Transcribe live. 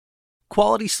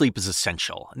Quality sleep is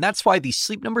essential, and that's why the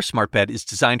Sleep Number Smart Bed is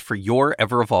designed for your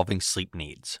ever-evolving sleep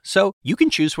needs. So you can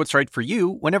choose what's right for you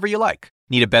whenever you like.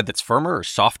 Need a bed that's firmer or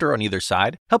softer on either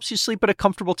side? Helps you sleep at a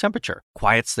comfortable temperature,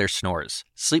 quiets their snores.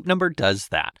 Sleep Number does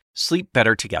that. Sleep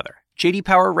better together. J.D.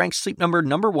 Power ranks Sleep Number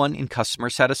 #1 in customer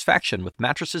satisfaction with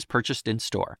mattresses purchased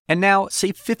in-store. And now,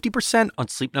 save 50% on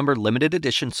Sleep Number limited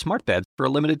edition smart beds for a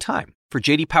limited time. For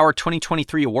J.D. Power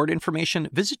 2023 award information,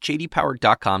 visit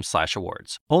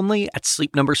jdpower.com/awards. Only at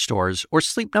Sleep Number stores or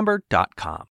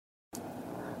sleepnumber.com.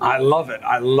 I love it.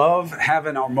 I love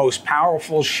having our most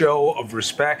powerful show of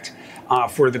respect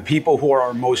for the people who are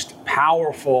our most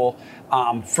powerful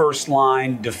first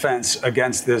line defense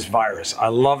against this virus. I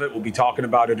love it. We'll be talking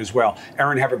about it as well.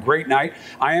 Aaron, have a great night.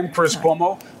 I am Chris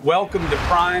Cuomo. Welcome to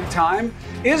Prime Time.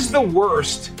 Is the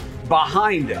worst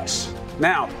behind us?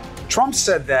 Now, Trump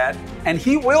said that, and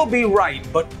he will be right,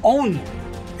 but only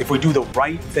if we do the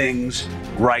right things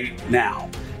right now.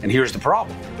 And here's the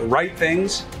problem. The right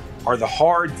things are the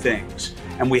hard things.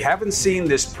 And we haven't seen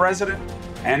this president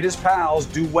and his pals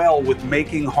do well with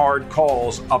making hard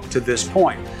calls up to this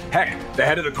point. Heck, the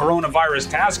head of the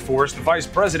coronavirus task force, the vice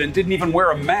president, didn't even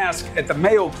wear a mask at the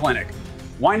Mayo Clinic.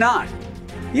 Why not?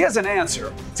 He has an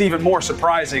answer. It's even more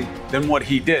surprising than what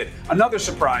he did. Another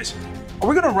surprise. Are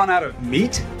we going to run out of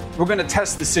meat? We're going to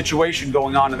test the situation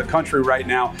going on in the country right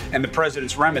now and the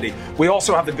president's remedy. We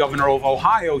also have the governor of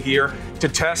Ohio here to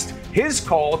test his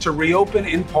call to reopen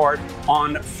in part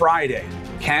on Friday.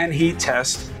 Can he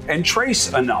test and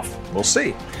trace enough? We'll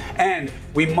see. And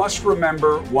we must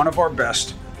remember one of our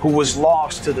best who was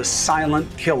lost to the silent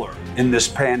killer in this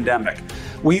pandemic.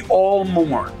 We all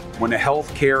mourn when a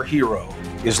healthcare hero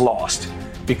is lost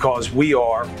because we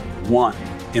are one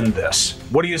in this.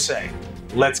 What do you say?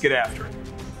 Let's get after it.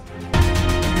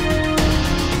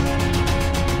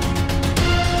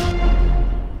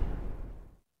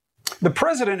 The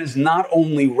president is not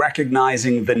only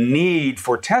recognizing the need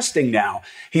for testing now,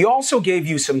 he also gave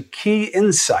you some key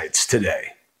insights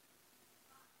today.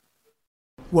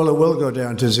 Well, it will go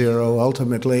down to zero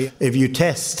ultimately. If you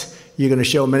test, you're going to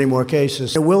show many more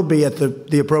cases. It will be at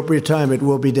the appropriate time, it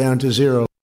will be down to zero.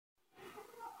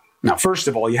 Now, first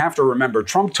of all, you have to remember,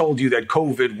 Trump told you that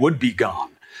COVID would be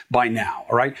gone by now,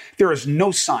 all right? There is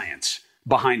no science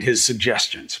behind his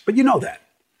suggestions, but you know that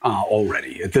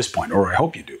already at this point, or I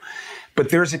hope you do. But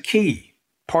there's a key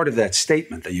part of that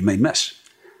statement that you may miss.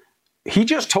 He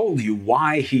just told you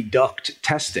why he ducked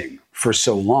testing for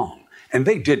so long, and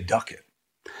they did duck it.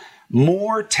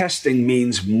 More testing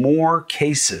means more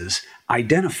cases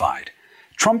identified.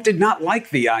 Trump did not like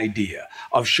the idea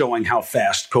of showing how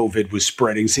fast COVID was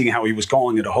spreading, seeing how he was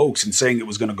calling it a hoax and saying it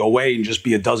was going to go away and just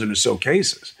be a dozen or so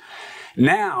cases.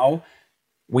 Now,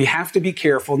 we have to be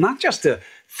careful, not just to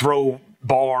throw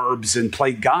barbs and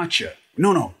play gotcha.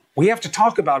 No. We have to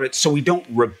talk about it so we don't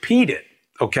repeat it,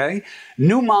 okay?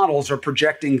 New models are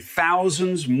projecting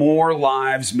thousands more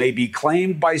lives may be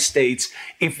claimed by states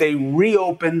if they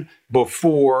reopen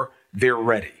before they're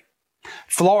ready.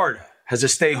 Florida has a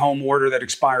stay-home order that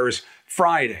expires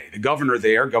Friday. The governor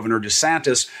there, Governor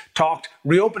DeSantis, talked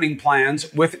reopening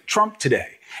plans with Trump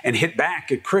today and hit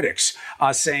back at critics,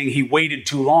 saying he waited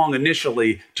too long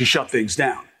initially to shut things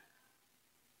down.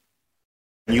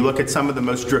 You look at some of the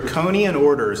most draconian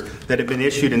orders that have been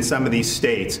issued in some of these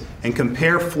states and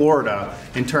compare Florida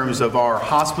in terms of our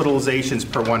hospitalizations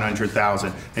per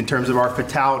 100,000, in terms of our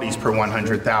fatalities per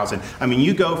 100,000. I mean,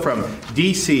 you go from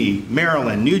D.C.,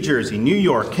 Maryland, New Jersey, New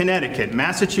York, Connecticut,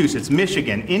 Massachusetts,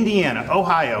 Michigan, Indiana,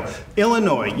 Ohio,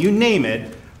 Illinois, you name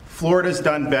it, Florida's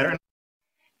done better.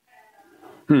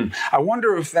 I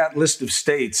wonder if that list of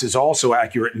states is also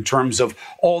accurate in terms of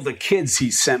all the kids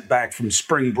he sent back from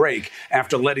spring break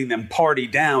after letting them party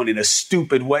down in a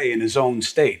stupid way in his own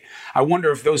state. I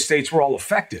wonder if those states were all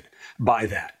affected by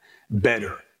that.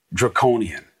 Better,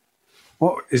 draconian.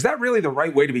 Well, is that really the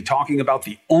right way to be talking about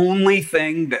the only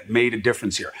thing that made a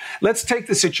difference here? Let's take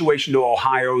the situation to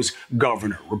Ohio's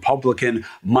governor, Republican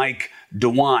Mike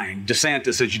DeWine.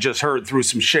 DeSantis, as you just heard, threw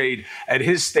some shade at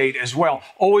his state as well.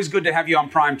 Always good to have you on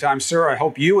Primetime, sir. I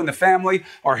hope you and the family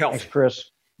are healthy. Thanks,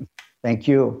 Chris. Thank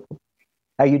you.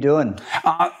 How you doing?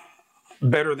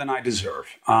 Better than I deserve.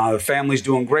 The family's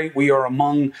doing great. We are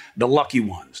among the lucky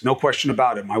ones. No question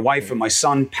about it. My wife and my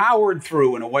son powered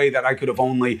through in a way that I could have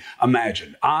only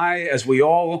imagined. I, as we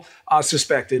all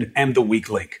suspected, am the weak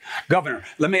link. Governor,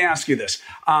 let me ask you this.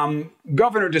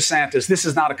 Governor DeSantis, this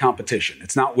is not a competition.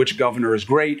 It's not which governor is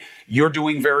great. You're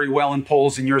doing very well in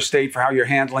polls in your state for how you're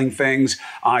handling things.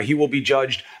 He will be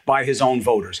judged by his own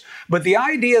voters. But the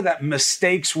idea that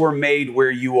mistakes were made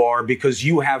where you are because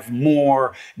you have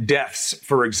more deaths deaths,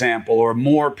 for example, or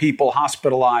more people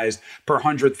hospitalized per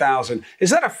 100,000. Is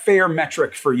that a fair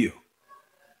metric for you?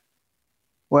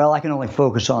 Well, I can only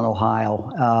focus on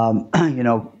Ohio.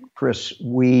 Chris,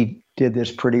 we did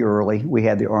this pretty early. We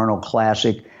had the Arnold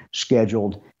Classic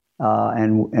scheduled,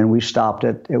 and we stopped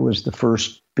it. It was the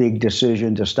first big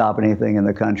decision to stop anything in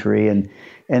the country,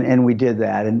 and we did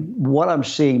that. And what I'm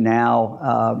seeing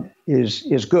now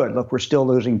is good. Look, we're still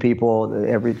losing people.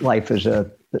 Every life is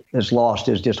lost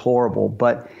is just horrible.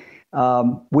 But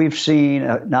we've seen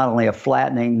not only a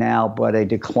flattening now, but a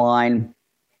decline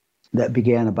that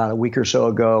began about a week or so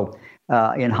ago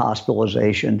in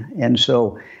hospitalization. And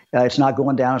so it's not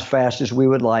going down as fast as we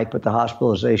would like, but the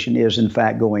hospitalization is in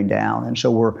fact going down. And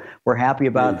so we're happy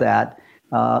about that.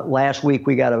 Last week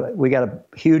we got a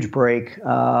huge break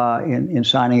in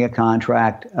signing a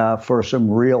contract for some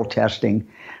real testing.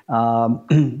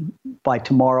 By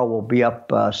tomorrow we'll be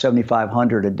up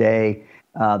 7,500 a day.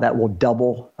 That will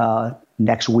double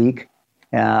next week.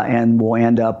 And we'll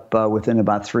end up within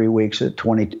about 3 weeks at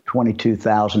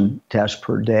 22,000 tests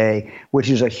per day, which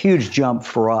is a huge jump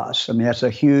for us. I mean, that's a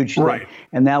huge thing. Right.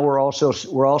 And now we're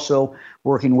also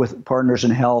working with Partners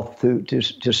in Health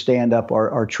to stand up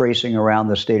our tracing around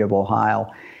the state of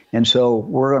Ohio. And so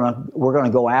we're gonna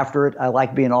go after it. I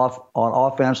like being on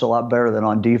offense a lot better than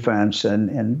on defense,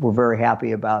 and we're very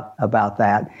happy about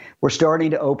that. We're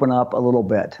starting to open up a little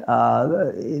bit,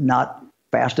 not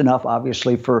fast enough,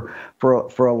 obviously, for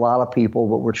a lot of people,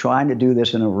 but we're trying to do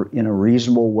this in a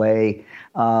reasonable way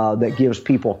that gives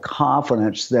people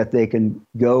confidence that they can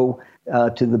go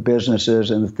to the businesses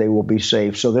and that they will be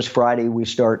safe. So this Friday we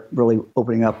start really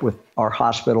opening up with our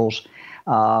hospitals,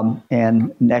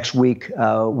 and next week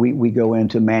we go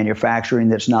into manufacturing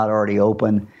that's not already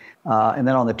open. And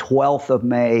then on the 12th of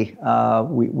May,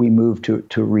 we move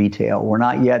to retail. We're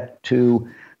not yet to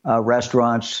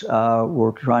restaurants.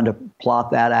 We're trying to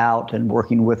plot that out and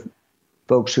working with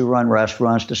folks who run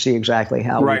restaurants to see exactly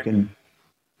how we can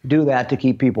do that to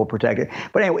keep people protected.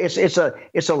 But anyway, it's a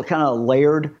kind of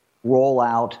layered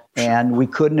rollout, and we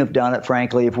couldn't have done it,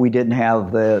 frankly, if we didn't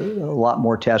have a lot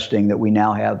more testing that we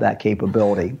now have that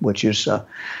capability, which is so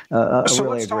really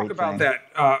let's talk about that,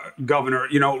 Governor.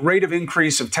 Rate of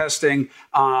increase of testing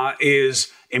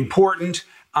is important.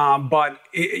 But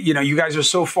you guys are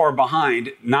so far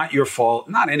behind, not your fault,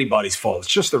 not anybody's fault.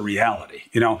 It's just the reality.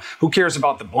 Who cares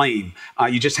about the blame?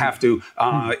 You just have to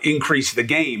increase the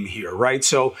game here, right?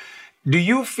 So do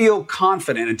you feel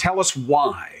confident, and tell us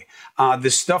why,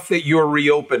 the stuff that you're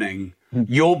reopening,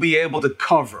 you'll be able to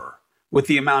cover with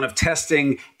the amount of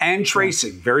testing and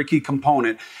tracing, very key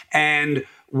component, and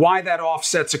why that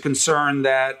offsets a concern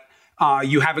that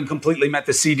you haven't completely met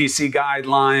the CDC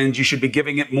guidelines. You should be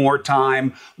giving it more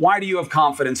time. Why do you have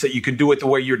confidence that you can do it the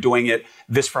way you're doing it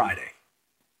this Friday?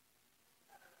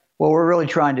 Well, we're going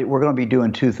to be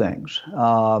doing two things.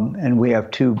 And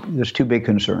there's two big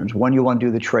concerns. One, you want to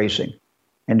do the tracing.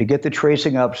 And to get the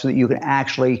tracing up so that you can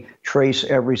actually trace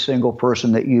every single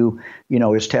person that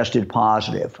is tested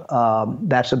positive.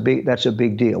 That's a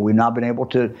big deal. We've not been able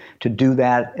to do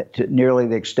that to nearly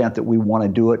the extent that we want to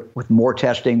do it. With more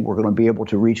testing, we're going to be able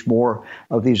to reach more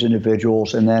of these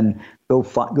individuals and then go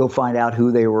find out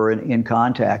who they were in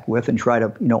contact with and try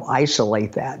to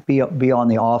isolate that, be on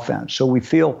the offense. So we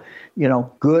feel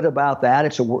good about that.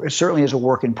 It certainly is a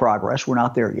work in progress. We're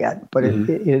not there yet, but it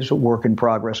is a work in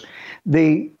progress.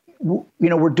 We're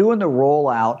doing the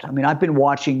rollout. I mean, I've been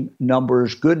watching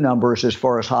good numbers as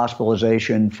far as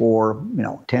hospitalization for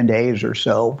 10 days or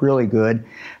so, really good,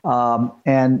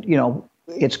 and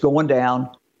it's going down,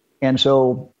 and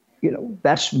so.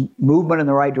 That's movement in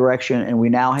the right direction, and we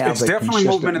now have. It's definitely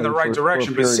movement in the right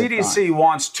direction, but CDC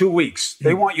wants 2 weeks.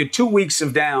 They want you 2 weeks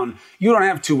of down. You don't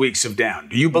have 2 weeks of down.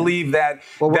 Do you believe that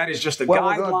that is just a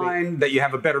guideline, that you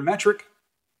have a better metric?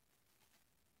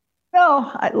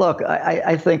 No,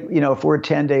 I think, if we're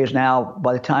 10 days now,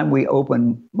 by the time we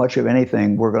open much of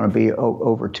anything, we're going to be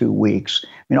over 2 weeks. I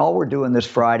mean, all we're doing this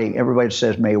Friday, everybody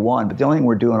says May 1, but the only thing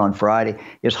we're doing on Friday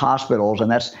is hospitals,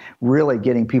 and that's really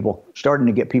starting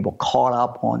to get people caught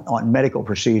up on medical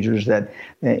procedures that,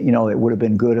 it would have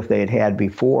been good if they had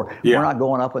before. Yeah. We're not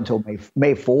going up until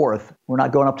May 4th. We're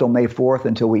not going up till May 4th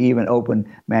until we even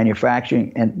open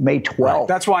manufacturing, and May 12th. Right.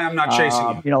 That's why I'm not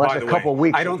chasing you. That's a couple of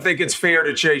weeks. I don't think it's fair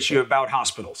to chase you about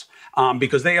hospitals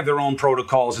because they have their own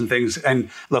protocols and things. And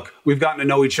look, we've gotten to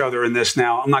know each other in this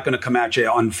now. I'm not going to come at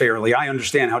you unfairly. I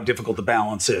understand how difficult the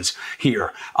balance is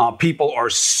here. People are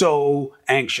so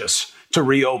anxious to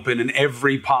reopen in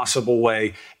every possible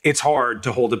way. It's hard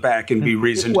to hold it back and be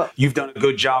reasoned. Well, you've done a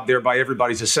good job there by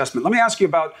everybody's assessment. Let me ask you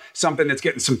about something that's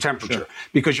getting some temperature,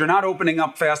 because you're not opening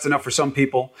up fast enough for some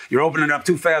people. You're opening up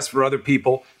too fast for other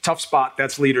people. Tough spot.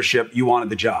 That's leadership. You wanted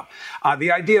the job.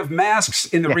 The idea of masks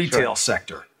in the retail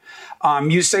sector.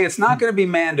 You say it's not going to be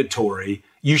mandatory.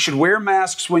 You should wear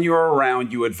masks when you're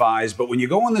around, you advise, but when you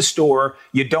go in the store,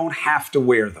 you don't have to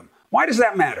wear them. Why does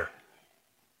that matter?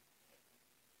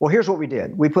 Well, here's what we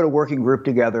did. We put a working group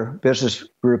together, business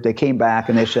group. They came back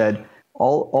and they said,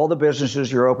 all the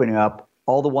businesses you're opening up,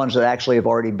 all the ones that actually have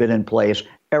already been in place,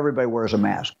 everybody wears a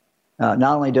mask. Not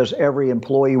only does every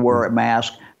employee wear a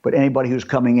mask, but anybody who's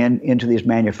coming into these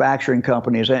manufacturing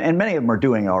companies, and many of them are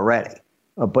doing it already.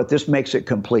 But this makes it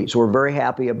complete. So we're very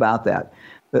happy about that.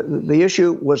 The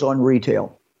issue was on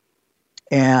retail.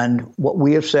 And what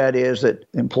we have said is that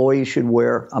employees should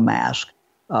wear a mask.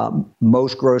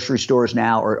 Most grocery stores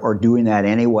now are doing that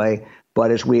anyway.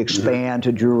 But as we expand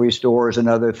to jewelry stores and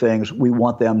other things, we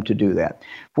want them to do that.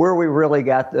 Where we really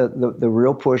got the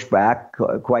real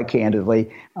pushback, quite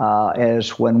candidly,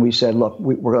 is when we said, look,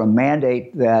 we're going to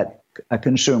mandate that a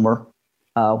consumer,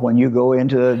 when you go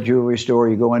into a jewelry store,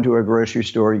 you go into a grocery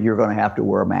store, you're going to have to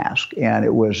wear a mask. And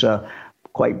it was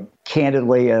quite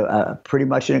candidly pretty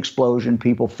much an explosion.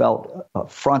 People felt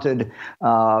affronted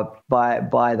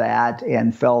by that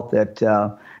and felt that,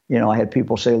 I had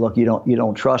people say, look, you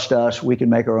don't trust us. We can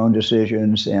make our own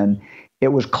decisions. And it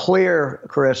was clear,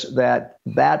 Chris, that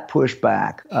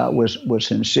pushback was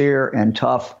sincere and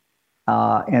tough.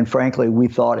 And frankly, we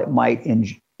thought it might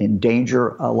endanger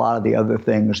a lot of the other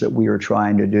things that we were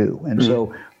trying to do. And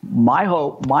so my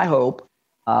hope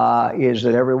is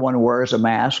that everyone wears a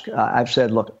mask. I've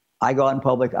said, look, I go out in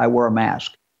public, I wear a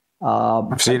mask.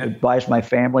 I've seen it. I advise my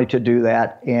family to do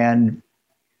that. And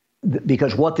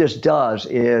because what this does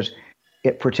is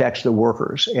it protects the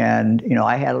workers. And,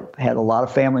 I had a lot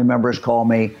of family members call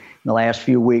me in the last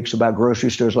few weeks about grocery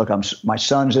stores. Look, my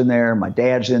son's in there, my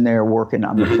dad's in there working.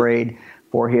 I'm afraid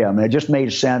for him. And it just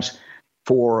made sense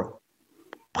for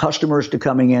customers to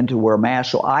coming in to wear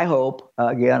masks. So I hope,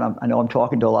 again, I know I'm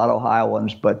talking to a lot of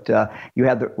Ohioans, but you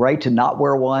have the right to not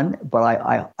wear one, but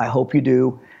I hope you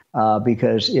do,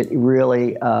 because it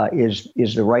really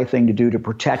is the right thing to do to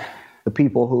protect the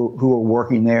people who are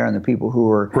working there and the people who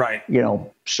are,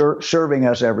 serving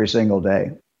us every single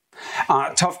day.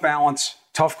 Tough balance.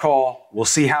 Tough call. We'll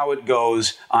see how it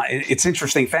goes. It's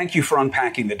interesting. Thank you for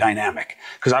unpacking the dynamic,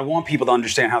 because I want people to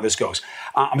understand how this goes.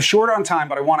 I'm short on time,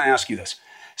 but I want to ask you this.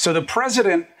 So the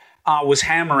president was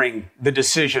hammering the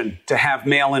decision to have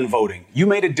mail-in voting. You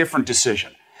made a different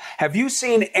decision. Have you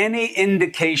seen any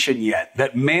indication yet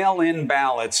that mail-in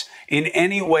ballots in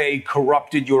any way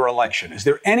corrupted your election? Is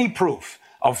there any proof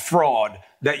of fraud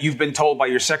that you've been told by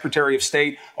your Secretary of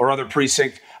State or other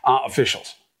precinct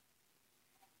officials?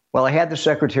 Well, I had the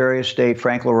Secretary of State,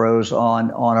 Frank LaRose,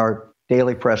 on our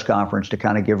daily press conference to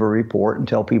kind of give a report and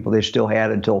tell people they still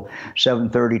had until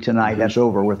 7:30 tonight. That's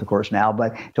over with, of course, now,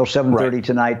 but until 7:30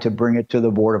 tonight to bring it to the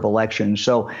Board of Elections.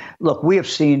 So, look, we have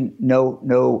seen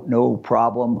no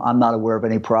problem. I'm not aware of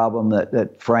any problem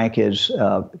that Frank has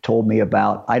told me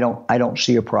about. I don't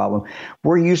see a problem.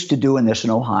 We're used to doing this in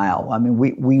Ohio. I mean,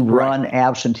 we run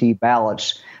absentee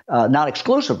ballots. Not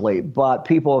exclusively, but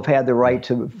people have had the right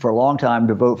for a long time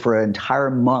to vote for an entire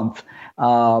month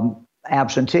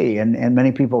absentee. And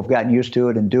many people have gotten used to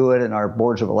it and do it, and our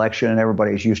boards of election and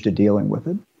everybody's used to dealing with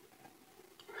it.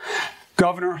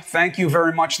 Governor, thank you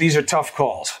very much. These are tough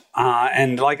calls.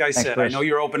 And like I said, I know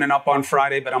you're opening up on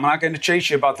Friday, but I'm not going to chase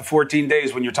you about the 14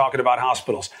 days when you're talking about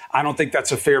hospitals. I don't think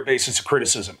that's a fair basis of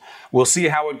criticism. We'll see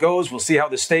how it goes. We'll see how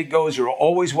the state goes. You're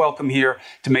always welcome here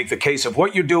to make the case of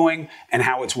what you're doing and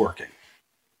how it's working.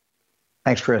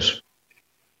 Thanks, Chris.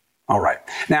 All right.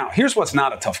 Now, here's what's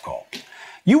not a tough call.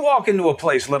 You walk into a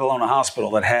place, let alone a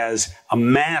hospital, that has a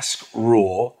mask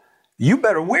rule, you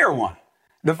better wear one.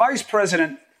 The vice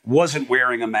president wasn't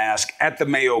wearing a mask at the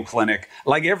Mayo Clinic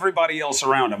like everybody else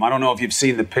around him. I don't know if you've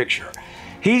seen the picture.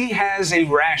 He has a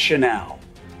rationale.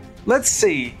 Let's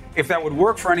see if that would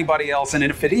work for anybody else and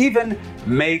if it even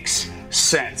makes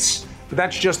sense. But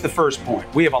that's just the first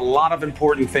point. We have a lot of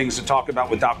important things to talk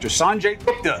about with Dr. Sanjay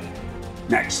Gupta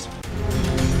next.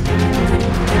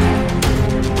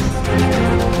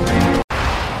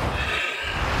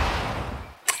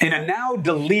 In a now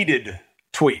deleted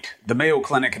tweet, the Mayo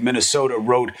Clinic in Minnesota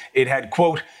wrote it had,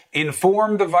 quote,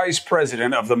 informed the vice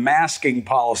president of the masking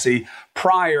policy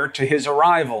prior to his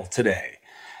arrival today.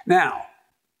 Now,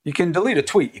 you can delete a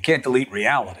tweet. You can't delete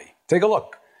reality. Take a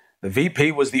look. The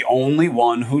VP was the only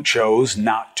one who chose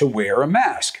not to wear a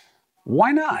mask.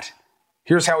 Why not?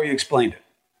 Here's how he explained it.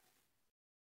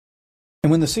 And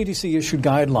when the CDC issued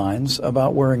guidelines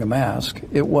about wearing a mask,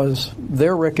 it was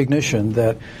their recognition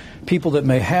that people that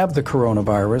may have the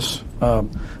coronavirus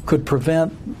could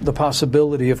prevent the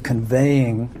possibility of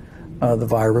conveying the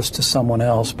virus to someone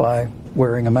else by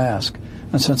wearing a mask.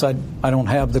 And since I don't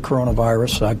have the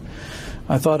coronavirus,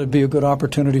 I thought it'd be a good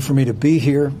opportunity for me to be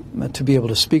here, to be able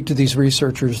to speak to these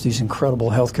researchers, these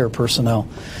incredible healthcare personnel,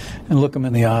 and look them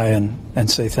in the eye and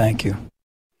say thank you.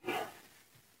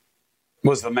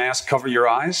 Was the mask cover your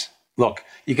eyes? Look,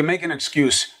 you can make an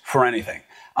excuse for anything.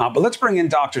 But let's bring in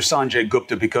Dr. Sanjay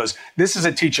Gupta, because this is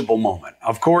a teachable moment.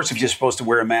 Of course, if you're supposed to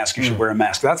wear a mask, you should wear a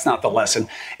mask. That's not the lesson.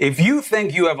 If you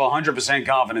think you have 100%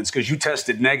 confidence because you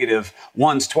tested negative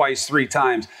once, twice, 3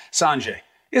 times, Sanjay,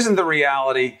 isn't the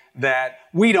reality that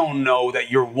we don't know that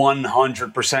you're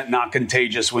 100% not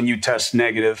contagious when you test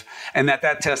negative, and that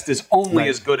test is only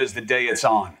as good as the day it's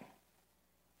on?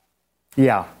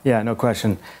 Yeah, no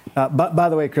question. But by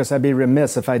the way, Chris, I'd be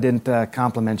remiss if I didn't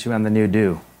compliment you on the new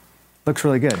do. Looks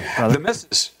really good, brother.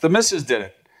 The missus did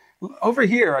it. Over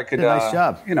here, I could. Did a nice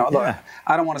job. Look,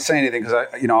 I don't want to say anything because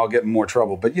I'll get in more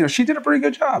trouble. But she did a pretty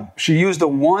good job. She used a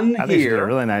 1 I here. think she did a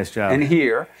really nice job. And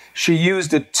here, she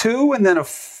used a 2 and then a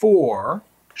 4.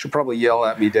 She'll probably yell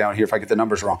at me down here if I get the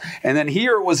numbers wrong. And then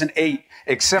here was an 8,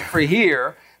 except for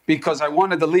here, because I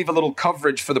wanted to leave a little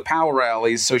coverage for the power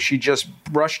rallies, so she just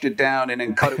brushed it down and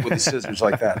then cut it with the scissors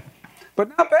like that.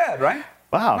 But not bad, right?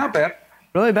 Wow. Not bad.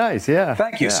 Really nice, yeah.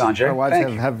 Thank you, Sanjay. Our wives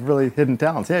have really hidden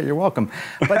talents. Yeah, you're welcome.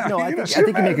 But I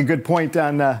think you make a good point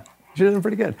on. She did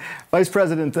pretty good. Vice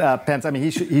President Pence. I mean,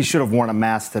 he should have worn a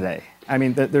mask today. I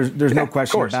mean, there's no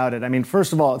question about it. I mean,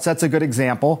 first of all, it sets a good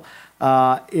example.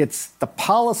 It's the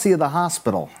policy of the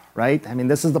hospital, right? I mean,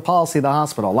 this is the policy of the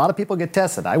hospital. A lot of people get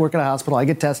tested. I work at a hospital. I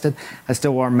get tested. I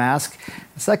still wear a mask.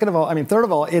 Third of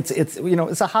all, it's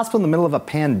a hospital in the middle of a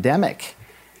pandemic.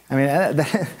 I mean,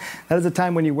 that is a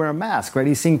time when you wear a mask, right?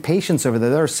 He's seeing patients over there.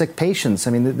 There are sick patients. I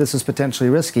mean, this is potentially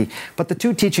risky. But the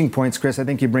 2 teaching points, Chris, I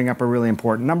think you bring up are really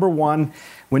important. Number 1,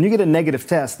 when you get a negative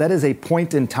test, that is a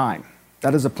point in time.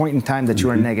 That is a point in time that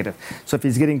you are negative. So if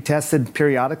he's getting tested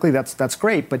periodically, that's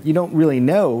great, but you don't really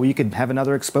know. You could have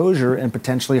another exposure and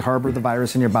potentially harbor the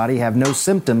virus in your body, have no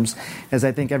symptoms, as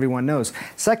I think everyone knows.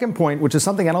 Second point, which is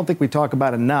something I don't think we talk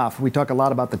about enough. We talk a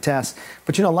lot about the tests,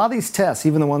 but a lot of these tests,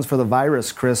 even the ones for the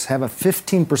virus, Chris, have a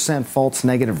 15% false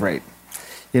negative rate.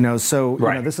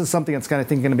 This is something that's going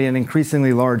to be an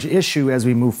increasingly large issue as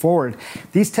we move forward.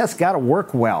 These tests got to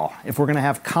work well if we're going to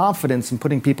have confidence in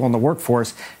putting people in the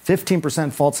workforce.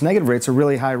 15% false negative rate's a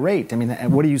really high rate. I mean,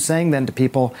 what are you saying then to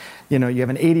people? You have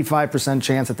an 85%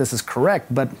 chance that this is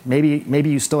correct, but maybe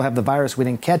you still have the virus. We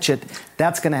didn't catch it.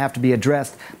 That's going to have to be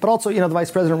addressed. But also, the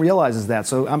vice president realizes that.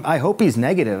 So I hope he's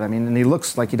negative. I mean, and he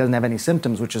looks like he doesn't have any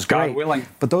symptoms, which is great. God willing.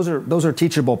 But those are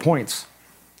teachable points.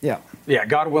 Yeah,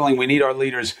 God willing, we need our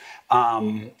leaders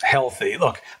healthy.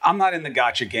 Look, I'm not in the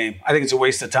gotcha game. I think it's a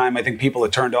waste of time. I think people are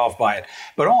turned off by it.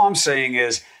 But all I'm saying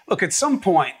is, look, at some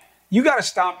point, you got to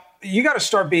stop. You got to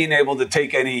start being able to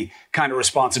take any kind of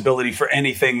responsibility for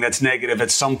anything that's negative at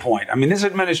some point. I mean, this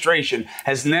administration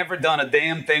has never done a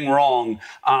damn thing wrong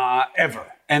ever,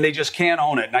 and they just can't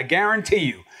own it. And I guarantee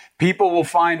you, people will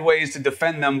find ways to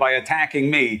defend them by attacking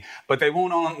me, but they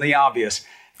won't own the obvious.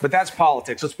 But that's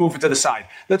politics. Let's move it to the side.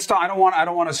 Let's talk. I don't want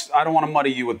to muddy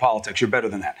you with politics. You're better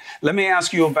than that. Let me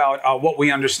ask you about what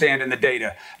we understand in the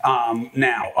data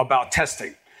now about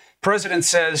testing. President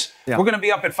says we're going to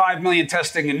be up at 5 million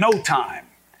testing in no time.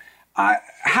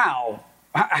 How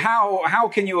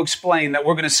can you explain that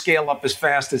we're going to scale up as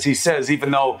fast as he says, even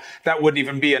though that wouldn't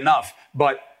even be enough?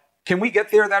 But can we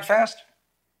get there that fast?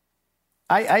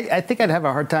 I think I'd have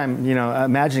a hard time,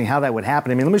 imagining how that would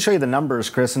happen. I mean, let me show you the numbers,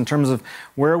 Chris, in terms of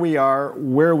where we are,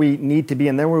 where we need to be,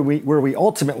 and then where we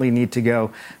ultimately need to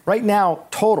go. Right now,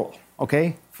 total,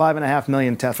 5.5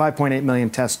 million tests, 5.8 million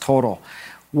tests total.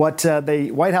 What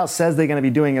the White House says they're going to be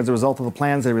doing as a result of the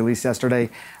plans they released yesterday,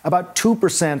 about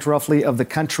 2% roughly of the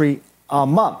country a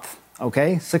month,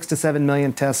 6 to 7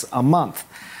 million tests a month.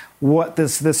 What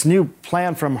this new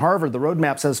plan from Harvard, the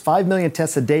roadmap says 5 million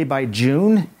tests a day by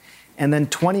June, and then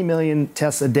 20 million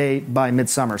tests a day by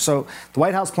midsummer. So the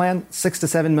White House plan, 6 to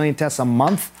 7 million tests a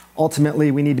month.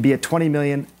 Ultimately, we need to be at 20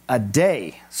 million a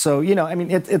day. So,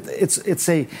 it's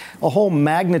a whole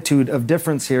magnitude of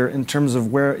difference here in terms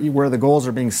of where the goals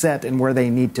are being set and where they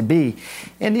need to be.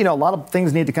 And, a lot of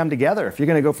things need to come together. If you're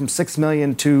going to go from 6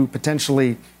 million to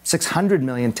potentially 600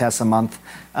 million tests a month,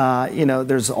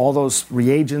 there's all those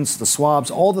reagents, the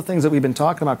swabs, all the things that we've been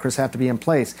talking about, Chris, have to be in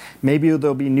place. Maybe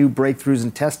there'll be new breakthroughs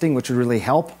in testing, which would really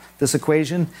help this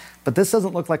equation. But this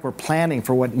doesn't look like we're planning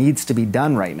for what needs to be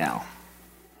done right now.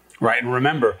 Right. And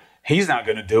remember, he's not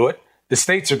going to do it. The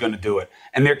states are going to do it,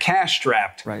 and they're cash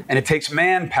strapped, right. And it takes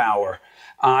manpower.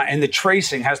 And the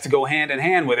tracing has to go hand in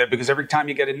hand with it, because every time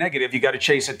you get a negative, you got to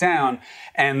chase it down.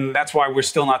 And that's why we're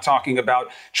still not talking about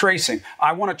tracing.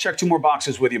 I want to check 2 more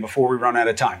boxes with you before we run out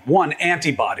of time. 1,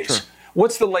 antibodies. Sure.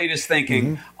 What's the latest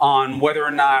thinking on whether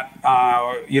or not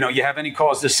you have any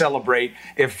cause to celebrate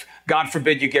if, God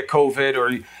forbid, you get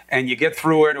COVID and you get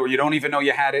through it, or you don't even know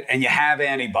you had it and you have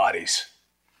antibodies?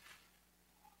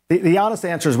 The honest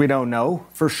answer is we don't know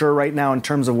for sure right now in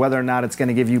terms of whether or not it's going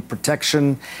to give you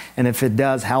protection, and if it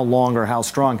does, how long or how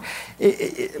strong.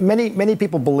 Many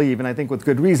people believe, and I think with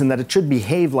good reason, that it should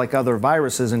behave like other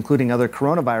viruses, including other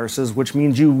coronaviruses, which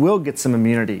means you will get some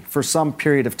immunity for some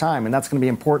period of time, and that's going to be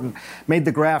important. Made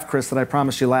the graph, Chris, that I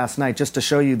promised you last night just to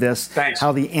show you this, Thanks.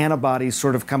 How the antibodies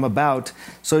sort of come about.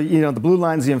 So, the blue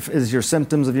line is your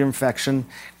symptoms of your infection.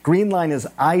 Green line is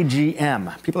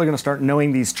IgM. People are going to start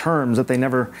knowing these terms that they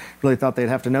never really thought they'd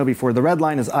have to know before. The red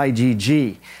line is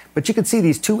IgG. But you can see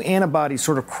these 2 antibodies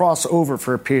sort of cross over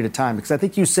for a period of time, because I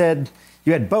think you said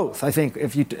you had both, I think,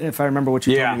 if I remember what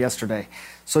you told me yesterday.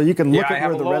 So you can look at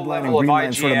where the red line and green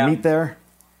line sort of meet there.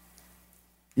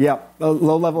 Yeah, a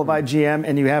low level of IgM,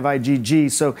 and you have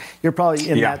IgG, so you're probably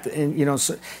in that. And,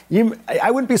 so I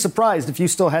wouldn't be surprised if you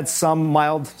still had some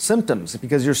mild symptoms,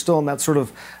 because you're still in that sort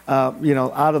of,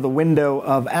 out of the window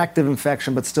of active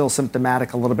infection, but still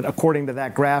symptomatic a little bit, according to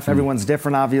that graph. Everyone's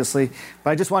different, obviously, but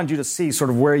I just wanted you to see sort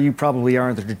of where you probably are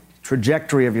in the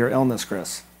trajectory of your illness,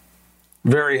 Chris.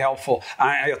 Very helpful.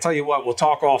 I'll tell you what, we'll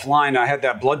talk offline. I had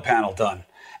that blood panel done,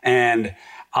 and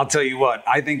I'll tell you what,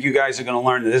 I think you guys are going to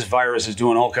learn that this virus is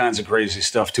doing all kinds of crazy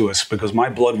stuff to us, because my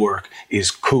blood work is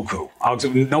cuckoo.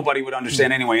 Nobody would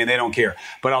understand anyway, and they don't care.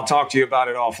 But I'll talk to you about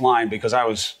it offline, because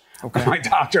my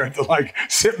doctor had to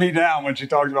sit me down when she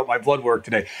talked about my blood work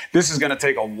today. This is going to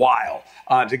take a while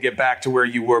to get back to where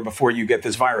you were before you get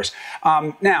this virus.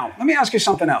 Now, let me ask you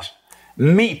something else.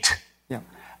 Meat. Yeah.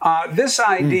 This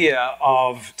idea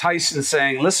of Tyson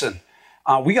saying, listen,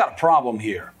 we got a problem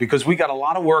here, because we got a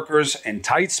lot of workers in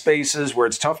tight spaces where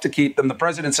it's tough to keep them. The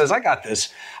president says, I got this.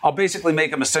 I'll basically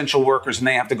make them essential workers and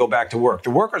they have to go back to work. The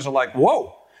workers are like,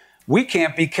 whoa, we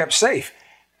can't be kept safe.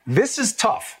 This is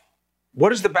tough.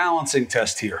 What is the balancing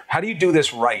test here? How do you do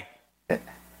this right?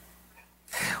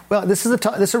 Well, this is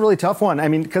a really tough one. I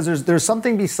mean, because there's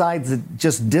something besides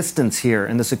just distance here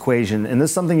in this equation, and this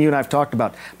is something you and I have talked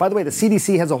about. By the way, the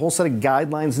CDC has a whole set of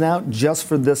guidelines now just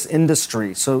for this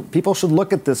industry, so people should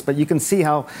look at this. But you can see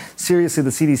how seriously the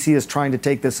CDC is trying to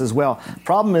take this as well.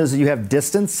 Problem is, you have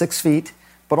distance, 6 feet,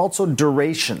 but also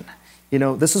duration.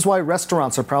 This is why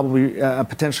restaurants are probably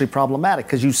potentially problematic,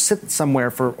 because you sit somewhere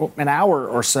for an hour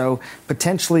or so,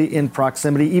 potentially in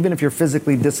proximity. Even if you're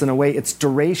physically distant away, it's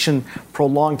duration,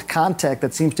 prolonged contact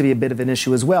that seems to be a bit of an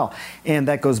issue as well. And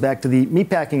that goes back to the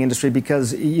meatpacking industry,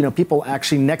 because, people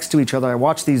actually next to each other. I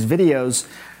watch these videos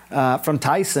from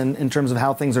Tyson in terms of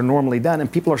how things are normally done,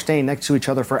 and people are staying next to each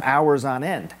other for hours on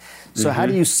end. So how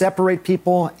do you separate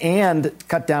people and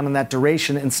cut down on that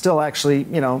duration and still actually,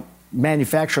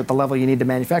 manufacture at the level you need to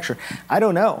manufacture? I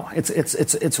don't know.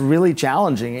 It's really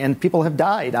challenging, and people have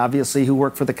died, obviously, who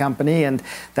work for the company, and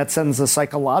that sends a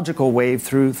psychological wave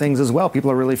through things as well.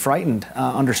 People are really frightened,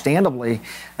 understandably,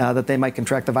 that they might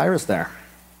contract the virus there.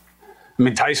 I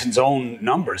mean, Tyson's own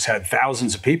numbers had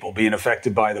thousands of people being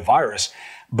affected by the virus,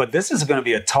 but this is going to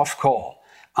be a tough call.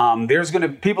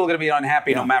 People are going to be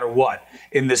unhappy no matter what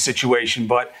in this situation,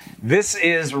 but this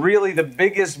is really the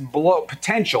biggest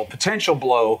potential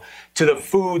blow to the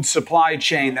food supply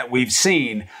chain that we've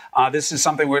seen. This is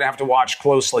something we're going to have to watch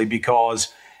closely,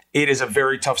 because it is a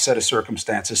very tough set of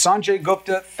circumstances. Sanjay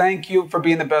Gupta, thank you for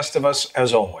being the best of us,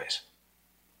 as always.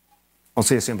 I'll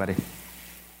see you soon, buddy.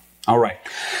 All right.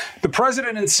 The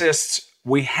president insists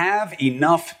we have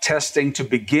enough testing to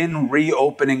begin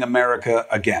reopening America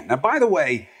again. Now, by the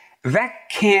way, that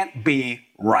can't be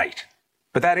right.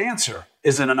 But that answer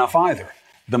isn't enough either.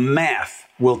 The math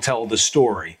will tell the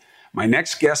story. My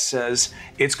next guest says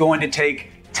it's going to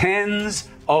take tens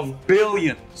of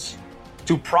billions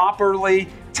to properly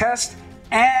test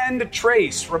and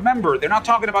trace. Remember, they're not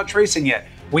talking about tracing yet.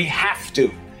 We have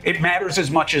to. It matters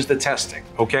as much as the testing,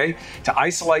 okay? To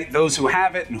isolate those who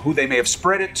have it and who they may have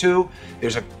spread it to.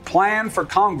 There's a plan for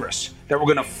Congress that we're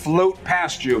going to float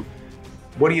past you.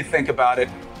 What do you think about it?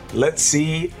 Let's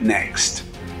see next.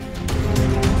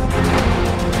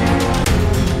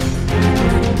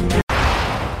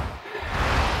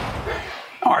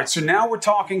 All right, so now we're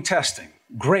talking testing.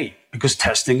 Great, because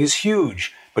testing is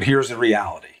huge. But here's the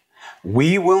reality.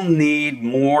 We will need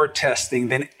more testing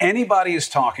than anybody is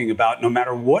talking about, no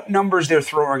matter what numbers they're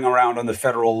throwing around on the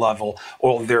federal level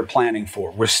or they're planning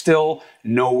for. We're still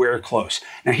nowhere close.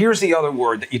 Now, here's the other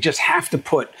word that you just have to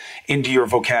put into your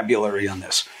vocabulary on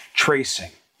this: tracing.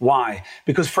 Why?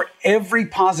 Because for every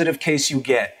positive case you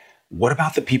get, what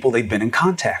about the people they've been in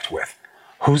contact with?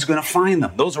 Who's going to find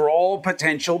them? Those are all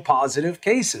potential positive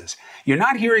cases. You're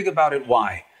not hearing about it.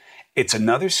 Why? It's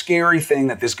another scary thing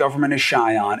that this government is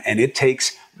shy on, and it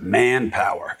takes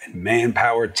manpower, and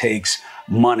manpower takes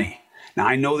money. Now,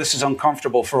 I know this is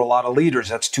uncomfortable for a lot of leaders.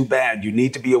 That's too bad. You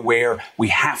need to be aware. We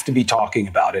have to be talking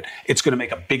about it. It's going to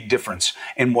make a big difference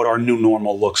in what our new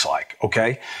normal looks like,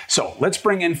 okay? So let's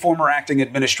bring in former acting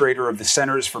administrator of the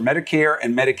Centers for Medicare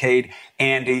and Medicaid,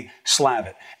 Andy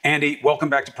Slavitt. Andy, welcome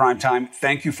back to Primetime.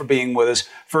 Thank you for being with us.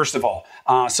 First of all,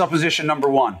 supposition number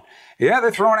one. Yeah,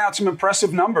 they're throwing out some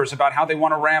impressive numbers about how they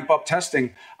want to ramp up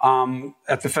testing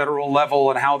at the federal level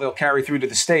and how they'll carry through to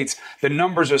the states. The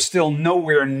numbers are still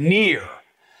nowhere near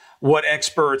what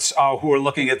experts who are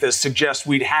looking at this suggest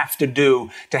we'd have to do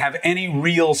to have any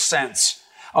real sense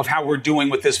of how we're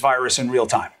doing with this virus in real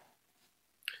time.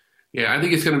 Yeah, I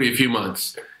think it's going to be a few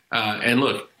months. And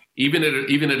look, even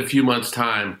at a few months'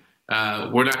 time,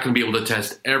 we're not going to be able to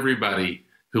test everybody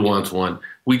who wants one.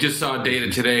 We just saw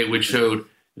data today which showed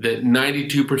that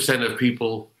 92% of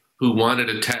people who wanted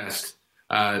a test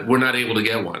were not able to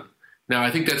get one. Now, I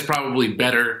think that's probably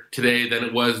better today than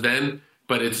it was then,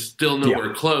 but it's still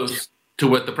nowhere close to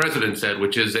what the president said,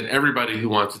 which is that everybody who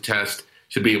wants a test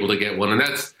should be able to get one. And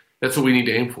that's what we need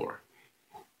to aim for.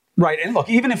 Right. And look,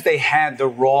 even if they had the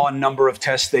raw number of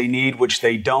tests they need, which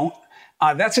they don't,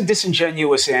 that's a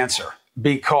disingenuous answer,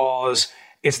 because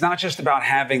it's not just about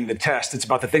having the test. It's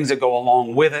about the things that go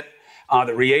along with it.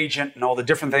 The reagent and all the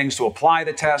different things to apply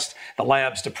the test, the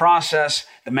labs to process,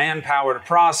 the manpower to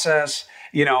process,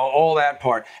 all that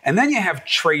part. And then you have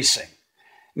tracing.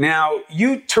 Now,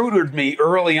 you tutored me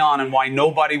early on why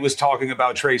nobody was talking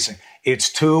about tracing. It's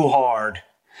too hard,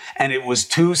 and it was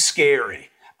too scary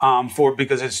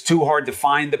because it's too hard to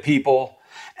find the people.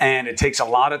 And it takes a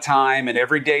lot of time, and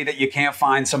every day that you can't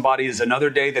find somebody is another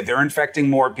day that they're infecting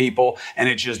more people, and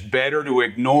it's just better to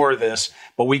ignore this.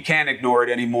 But we can't ignore it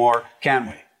anymore, can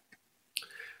we?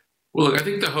 Well, look, I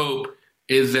think the hope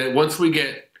is that once we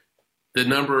get the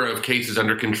number of cases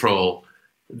under control,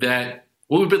 that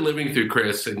what we've been living through,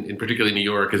 Chris, and particularly New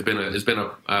York, has been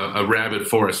a rabid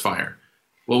forest fire.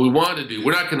 What we want to do,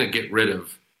 we're not going to get rid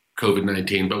of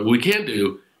COVID-19, but what we can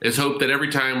do is hope that every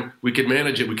time we can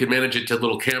manage it to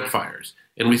little campfires.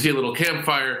 And we see a little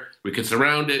campfire, we can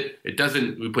surround it.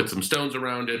 We put some stones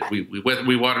around it. We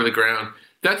water the ground.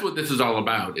 That's what this is all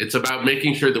about. It's about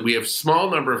making sure that we have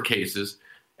small number of cases,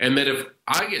 and that if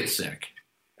I get sick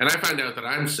and I find out that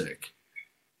I'm sick,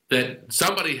 that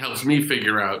somebody helps me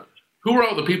figure out who are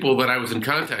all the people that I was in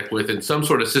contact with in some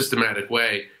sort of systematic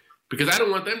way, because I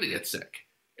don't want them to get sick.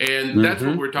 And that's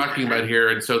what we're talking about here.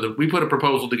 And so that we put a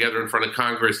proposal together in front of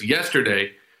Congress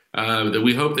yesterday that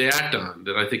we hope they act on,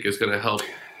 that I think is going to help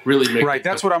really make right.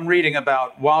 That's what I'm reading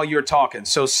about while you're talking.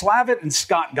 So Slavitt and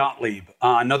Scott Gottlieb,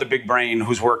 another big brain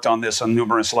who's worked on this on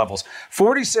numerous levels,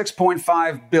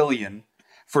 $46.5 billion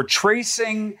for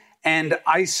tracing and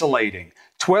isolating,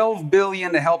 $12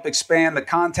 billion to help expand the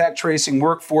contact tracing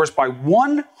workforce by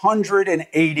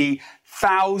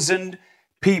 180,000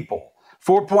 people.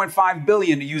 $4.5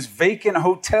 billion to use vacant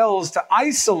hotels to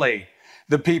isolate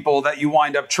the people that you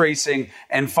wind up tracing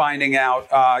and finding out,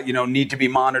 need to be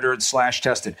monitored /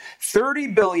 tested.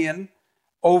 $30 billion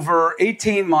over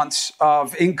 18 months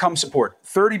of income support.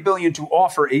 $30 billion to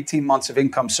offer 18 months of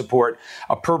income support,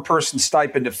 a per person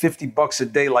stipend of $50 a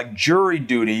day, like jury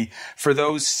duty for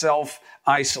those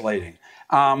self-isolating.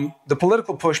 The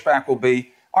political pushback will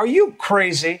be, are you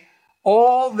crazy?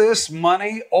 All this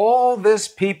money, all this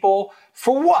people,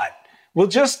 for what? We'll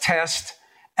just test,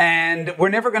 and we're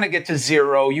never going to get to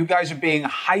zero. You guys are being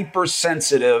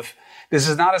hypersensitive. This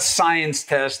is not a science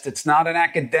test. It's not an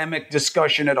academic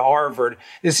discussion at Harvard.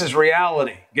 This is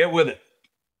reality. Get with it.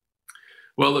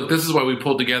 Well, look, this is why we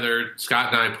pulled together,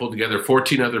 Scott and I pulled together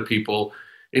 14 other people,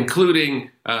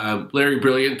 including Larry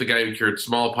Brilliant, the guy who cured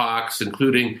smallpox,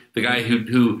 including the guy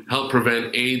who helped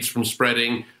prevent AIDS from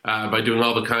spreading by doing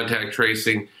all the contact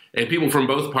tracing, and people from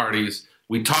both parties.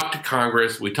 We talked to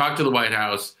Congress. We talked to the White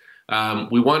House.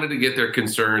 We wanted to get their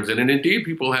concerns. And indeed,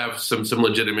 people have some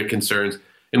legitimate concerns.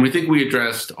 And we think we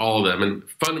addressed all of them. And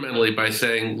fundamentally by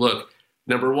saying, look,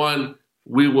 number one,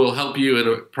 we will help you in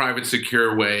a private,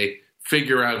 secure way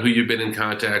figure out who you've been in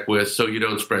contact with so you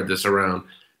don't spread this around.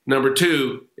 Number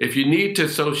two, if you need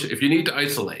to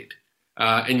isolate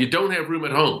and you don't have room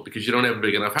at home because you don't have a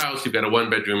big enough house, you've got a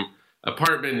one-bedroom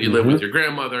apartment, you live with your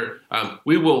grandmother.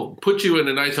 We will put you in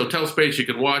a nice hotel space. You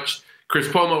can watch Chris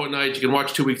Cuomo at night. You can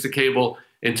watch 2 weeks of cable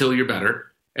until you're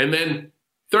better. And then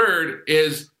third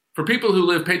is for people who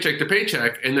live paycheck to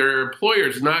paycheck and their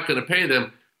employer's not going to pay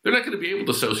them, they're not going to be able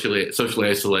to socially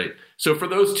isolate. So for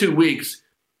those 2 weeks,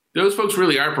 those folks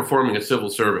really are performing a civil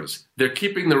service. They're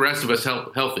keeping the rest of us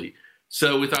healthy.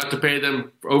 So we thought to pay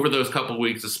them over those couple of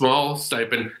weeks a small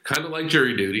stipend, kind of like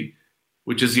jury duty,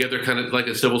 which is the other kind of like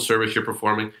a civil service you're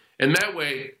performing. And that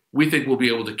way, we think we'll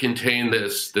be able to contain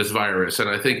this virus. And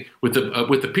I think with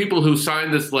the people who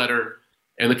signed this letter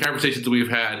and the conversations that we've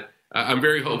had, I'm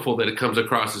very hopeful that it comes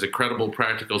across as a credible,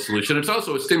 practical solution. It's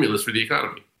also a stimulus for the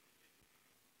economy.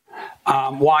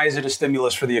 Why is it a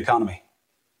stimulus for the economy?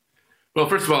 Well,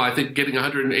 first of all, I think getting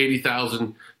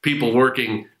 180,000 people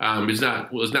working was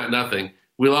not nothing.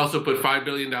 We'll also put $5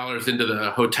 billion into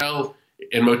the hotel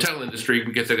and motel industry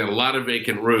because they've got a lot of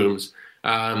vacant rooms.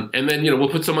 And then, we'll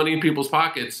put some money in people's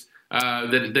pockets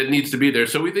that needs to be there.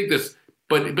 So we think this,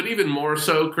 but even more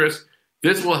so, Chris,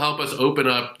 this will help us open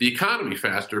up the economy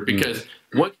faster because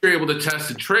once you're able to test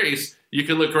and trace, you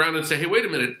can look around and say, hey, wait a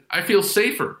minute, I feel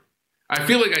safer. I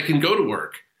feel like I can go to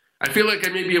work. I feel like I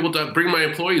may be able to bring my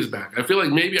employees back. I feel like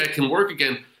maybe I can work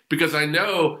again because I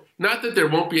know not that there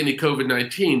won't be any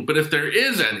COVID-19, but if there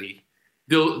is any,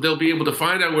 they'll be able to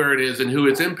find out where it is and who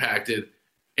it's impacted.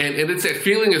 And it's that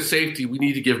feeling of safety we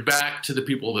need to give back to the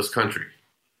people of this country.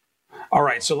 All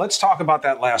right, so let's talk about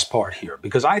that last part here,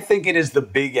 because I think it is the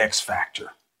big X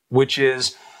factor, which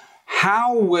is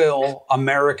how will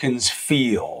Americans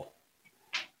feel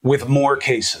with more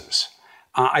cases?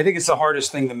 I think it's the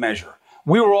hardest thing to measure.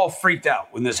 We were all freaked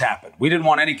out when this happened. We didn't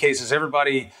want any cases.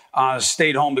 Everybody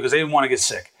stayed home because they didn't want to get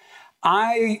sick.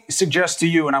 I suggest to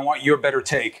you, and I want your better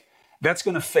take, that's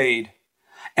going to fade.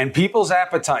 And people's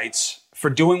appetites for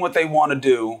doing what they want to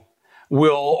do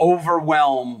will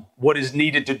overwhelm what is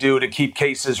needed to do to keep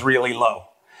cases really low.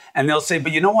 And they'll say,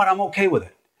 but you know what? I'm okay with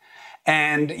it.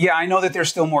 And yeah, I know that there's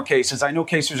still more cases. I know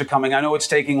cases are coming. I know it's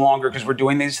taking longer because we're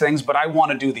doing these things, but I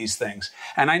want to do these things.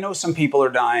 And I know some people are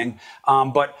dying,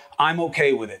 but I'm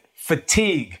okay with it.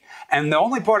 Fatigue. And the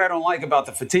only part I don't like about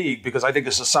the fatigue, because I think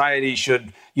a society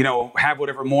should, have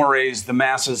whatever mores the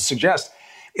masses suggest,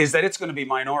 is that it's going to be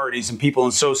minorities and people in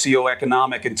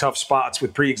socioeconomic and tough spots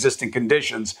with pre-existing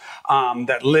conditions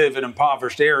that live in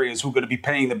impoverished areas who are going to be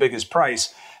paying the biggest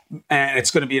price. And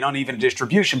it's going to be an uneven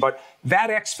distribution. But that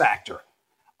X factor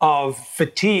of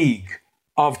fatigue,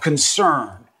 of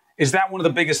concern, is that one of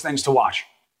the biggest things to watch?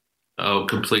 Oh,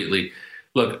 completely.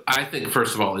 Look, I think,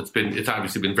 first of all, it's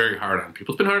obviously been very hard on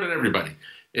people. It's been hard on everybody.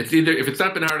 It's either, if it's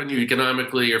not been hard on you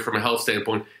economically or from a health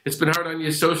standpoint, it's been hard on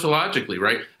you sociologically,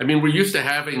 right? I mean, we're used to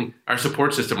having our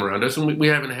support system around us, and we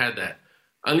haven't had that.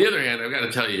 On the other hand, I've got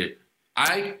to tell you,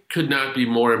 I could not be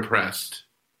more impressed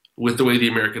with the way the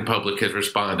American public has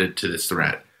responded to this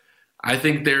threat. I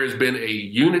think there has been a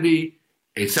unity,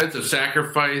 a sense of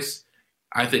sacrifice.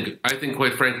 I think,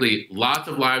 quite frankly, lots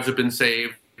of lives have been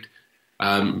saved.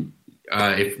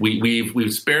 If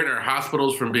we've spared our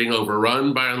hospitals from being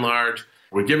overrun by and large.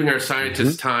 We're giving our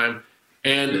scientists time,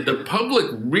 and the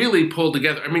public really pulled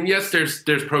together. I mean, yes,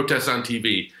 there's protests on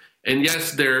TV, and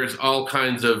yes, there's all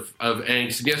kinds of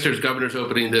angst, and yes, there's governors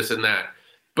opening this and that.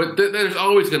 But there's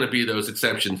always going to be those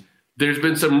exceptions. There's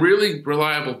been some really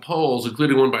reliable polls,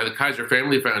 including one by the Kaiser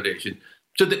Family Foundation,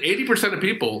 so that 80% of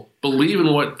people believe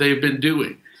in what they've been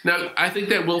doing. Now, I think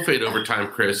that will fade over time,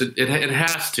 Chris. It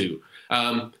has to.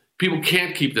 People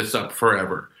can't keep this up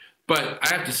forever. But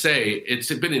I have to say,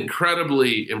 it's been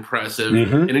incredibly impressive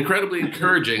and incredibly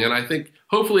encouraging. And I think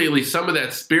hopefully at least some of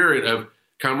that spirit of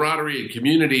camaraderie and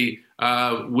community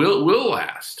will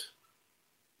last.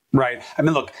 Right. I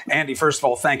mean, look, Andy, first of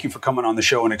all, thank you for coming on the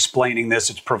show and explaining this.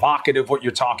 It's provocative what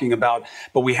you're talking about,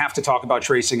 but we have to talk about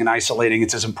tracing and isolating.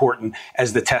 It's as important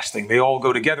as the testing. They all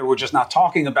go together. We're just not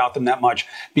talking about them that much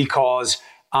because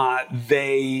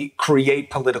they create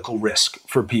political risk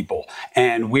for people.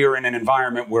 And we're in an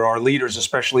environment where our leaders,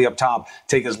 especially up top,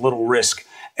 take as little risk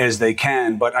as they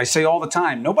can. But I say all the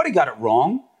time, nobody got it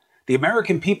wrong. The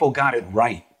American people got it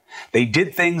right. They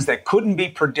did things that couldn't be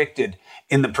predicted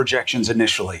in the projections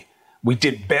initially. We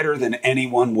did better than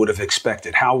anyone would have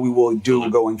expected. How we will do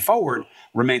going forward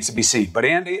remains to be seen. But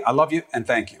Andy, I love you and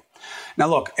thank you. Now,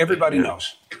 look, everybody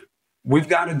knows we've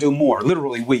got to do more.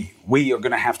 Literally, we are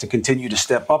going to have to continue to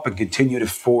step up and continue to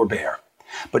forbear.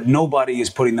 But nobody is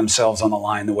putting themselves on the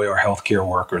line the way our healthcare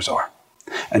workers are.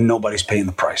 And nobody's paying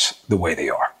the price the way they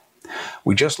are.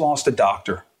 We just lost a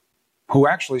doctor who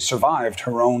actually survived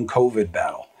her own COVID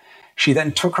battle. She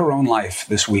then took her own life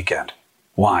this weekend.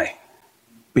 Why?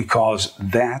 Because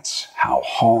that's how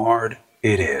hard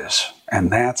it is.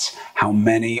 And that's how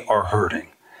many are hurting.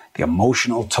 The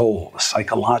emotional toll, the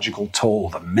psychological toll,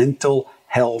 the mental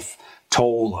health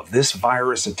toll of this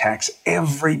virus attacks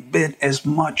every bit as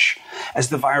much as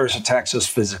the virus attacks us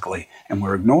physically. And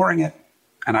we're ignoring it.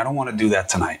 And I don't want to do that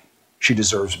tonight. She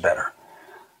deserves better.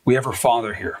 We have her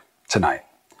father here tonight.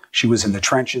 She was in the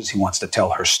trenches. He wants to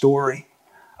tell her story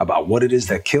about what it is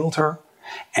that killed her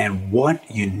and what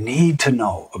you need to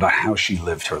know about how she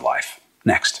lived her life.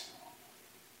 Next.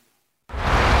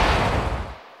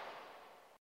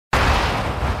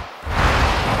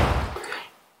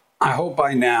 I hope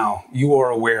by now you are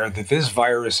aware that this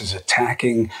virus is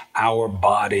attacking our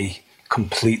body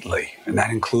completely, and that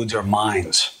includes our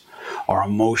minds, our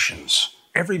emotions,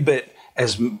 every bit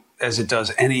as it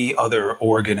does any other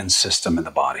organ and system in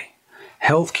the body.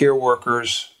 Healthcare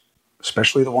workers,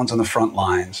 especially the ones on the front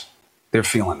lines, they're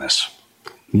feeling this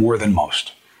more than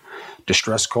most.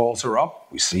 Distress calls are up.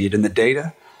 We see it in the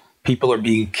data. People are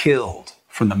being killed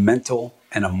from the mental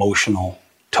and emotional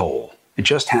toll. It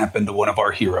just happened to one of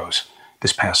our heroes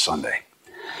this past Sunday,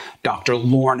 Dr.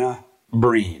 Lorna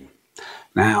Breen.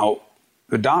 Now,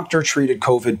 the doctor treated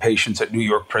COVID patients at New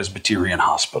York Presbyterian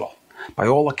Hospital. By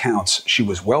all accounts, she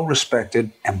was well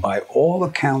respected, and by all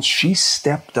accounts, she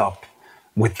stepped up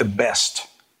with the best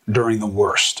during the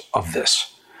worst of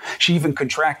this. She even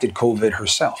contracted COVID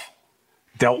herself,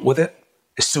 dealt with it.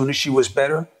 As soon as she was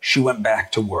better, she went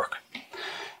back to work.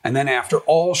 And then after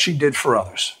all she did for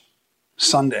others,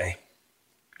 Sunday,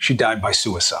 she died by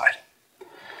suicide.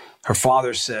 Her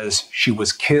father says she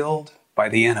was killed by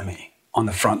the enemy on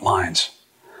the front lines.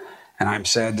 And I'm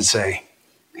sad to say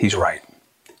he's right.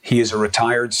 He is a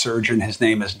retired surgeon. His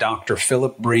name is Dr.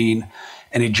 Philip Breen,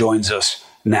 and he joins us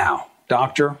now.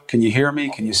 Doctor, can you hear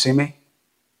me? Can you see me?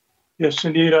 Yes,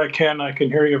 indeed, I can. I can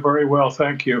hear you very well.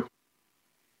 Thank you.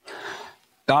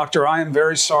 Doctor, I am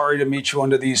very sorry to meet you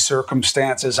under these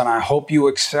circumstances, and I hope you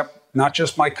accept not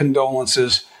just my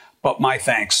condolences, but my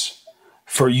thanks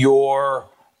for your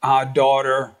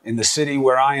daughter in the city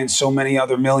where I and so many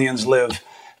other millions live,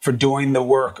 for doing the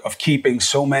work of keeping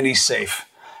so many safe,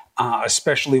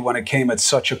 especially when it came at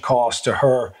such a cost to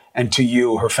her and to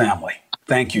you, her family.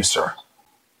 Thank you, sir.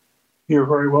 You're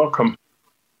very welcome.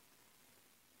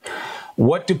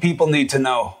 What do people need to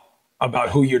know about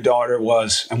who your daughter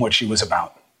was and what she was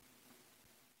about?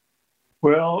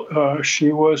 Well,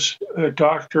 she was a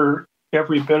doctor,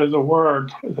 every bit of the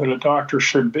word that a doctor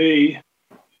should be.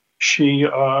 She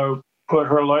put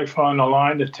her life on the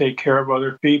line to take care of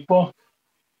other people.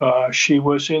 She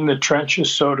was in the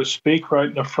trenches, so to speak, right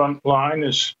in the front line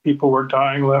as people were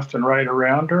dying left and right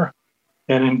around her.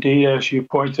 And indeed, as you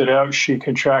pointed out, she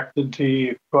contracted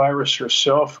the virus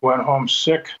herself, went home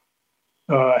sick,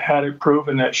 had it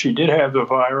proven that she did have the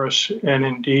virus, and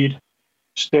indeed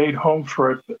stayed home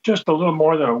for just a little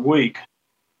more than a week,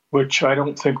 which I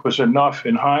don't think was enough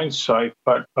in hindsight.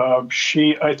 But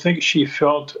I think she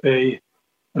felt an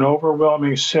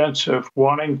overwhelming sense of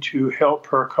wanting to help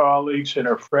her colleagues and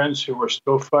her friends who were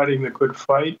still fighting the good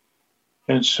fight.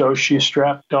 And so she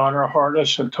strapped on her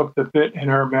harness and took the bit in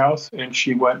her mouth, and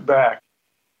she went back.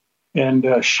 And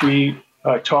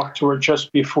I talked to her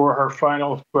just before her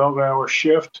final 12-hour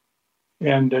shift.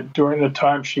 And during the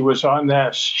time she was on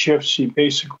that shift, she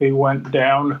basically went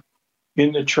down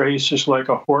in the traces like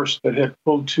a horse that had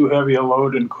pulled too heavy a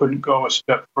load and couldn't go a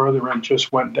step further and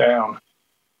just went down.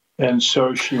 And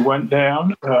so she went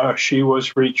down. She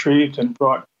was retrieved and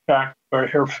brought back by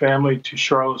her family to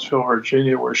Charlottesville,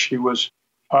 Virginia, where she was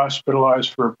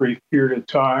hospitalized for a brief period of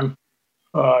time,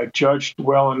 judged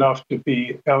well enough to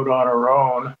be out on her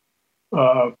own,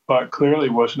 but clearly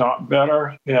was not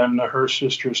better. And her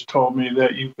sisters told me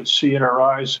that you could see in her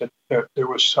eyes that there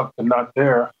was something not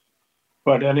there.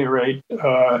 But at any rate,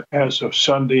 as of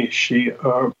Sunday, she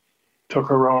took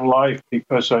her own life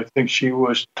because I think she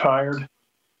was tired.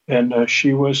 And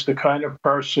she was the kind of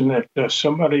person that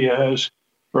somebody has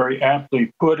very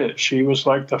aptly put it. She was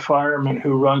like the fireman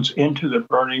who runs into the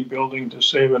burning building to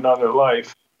save another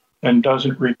life and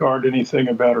doesn't regard anything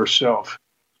about herself.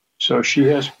 So she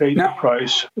has paid the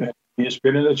price, and she has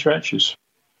been in the trenches.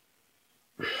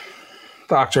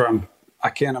 Doctor, I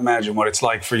can't imagine what it's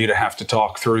like for you to have to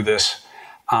talk through this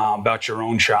about your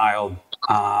own child,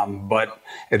 but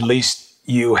at least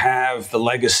you have the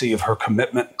legacy of her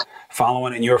commitment,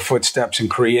 following in your footsteps and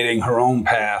creating her own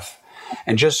path.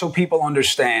 And just so people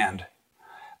understand,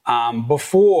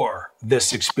 before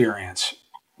this experience,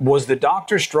 was the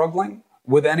doctor struggling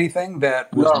with anything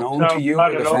that was known to you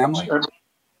or the family?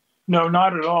 No,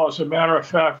 not at all. As a matter of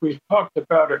fact, we've talked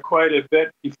about it quite a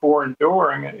bit before and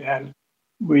during, and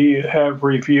we have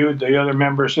reviewed the other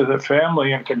members of the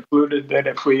family and concluded that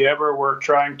if we ever were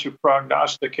trying to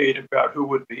prognosticate about who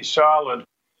would be solid,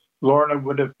 Lorna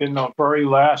would have been the very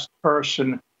last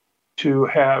person to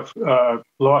have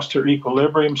lost her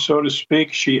equilibrium, so to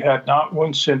speak. She had not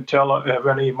one scintilla of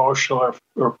any emotional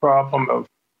or problem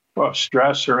of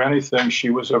stress or anything. She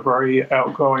was a very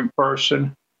outgoing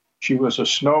person. She was a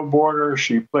snowboarder.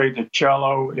 She played the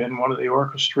cello in one of the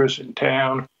orchestras in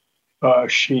town.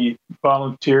 She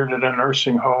volunteered at a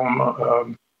nursing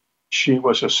home. She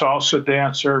was a salsa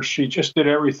dancer. She just did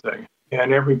everything.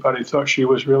 And everybody thought she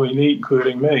was really neat,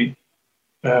 including me.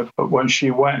 But when she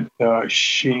went,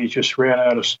 she just ran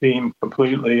out of steam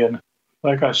completely. And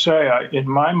like I say, in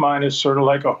my mind, it's sort of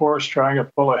like a horse trying to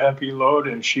pull a heavy load.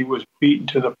 And she was beaten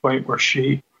to the point where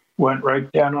she went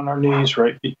right down on her knees,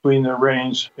 right between the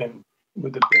reins, and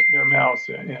with the bit in her mouth,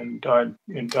 and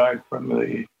died from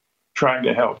the trying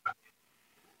to help.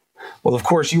 Well, of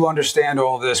course, you understand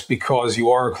all this because you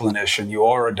are a clinician, you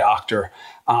are a doctor.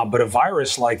 But a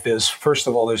virus like this, first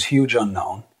of all, there's huge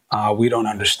unknown. We don't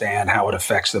understand how it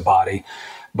affects the body.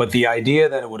 But the idea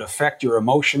that it would affect your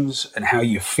emotions and how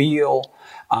you feel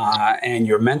and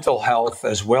your mental health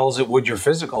as well as it would your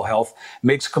physical health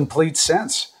makes complete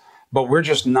sense. But we're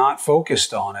just not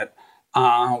focused on it.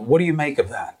 What do you make of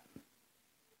that?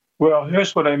 Well,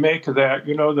 here's what I make of that.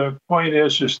 The point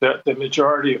is that the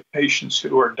majority of patients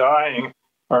who are dying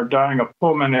of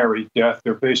pulmonary death.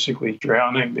 They're basically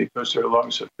drowning because their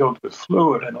lungs are filled with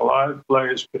fluid, and a lot of play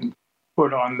has been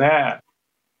put on that.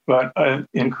 But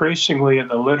increasingly in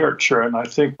the literature, and I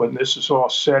think when this is all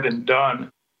said and done,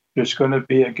 there's going to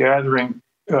be a gathering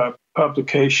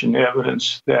publication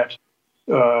evidence that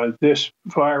this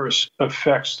virus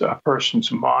affects a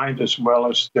person's mind as well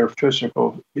as their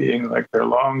physical being, like their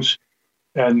lungs,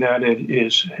 and that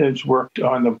it has worked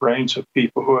on the brains of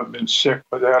people who have been sick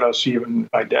without us even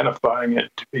identifying it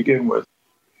to begin with.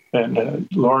 And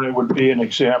Lorna would be an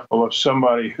example of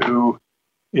somebody who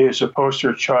is a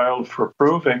poster child for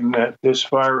proving that this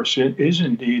virus is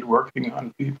indeed working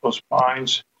on people's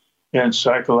minds and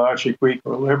psychological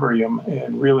equilibrium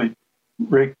and really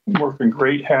working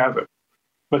great havoc.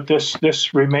 But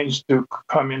this remains to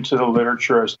come into the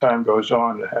literature as time goes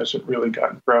on. It hasn't really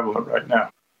gotten prevalent right now.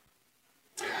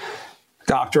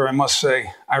 Doctor, I must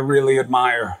say, I really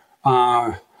admire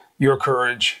your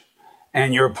courage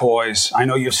and your poise. I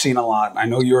know you've seen a lot. I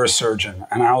know you're a surgeon.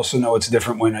 And I also know it's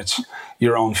different when it's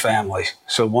your own family.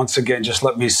 So once again, just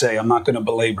let me say, I'm not going to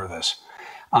belabor this.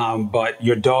 But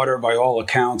your daughter, by all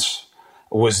accounts,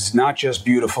 was not just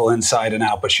beautiful inside and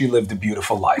out, but she lived a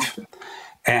beautiful life.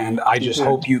 And I just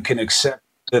hope you can accept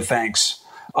the thanks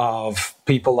of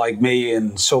people like me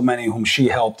and so many whom she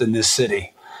helped in this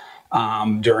city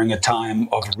during a time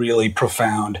of really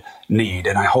profound need.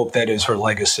 And I hope that is her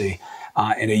legacy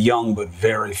in a young but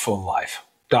very full life.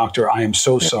 Doctor, I am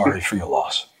so sorry for your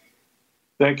loss.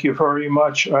 Thank you very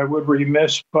much. I'd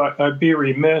be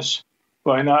remiss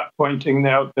by not pointing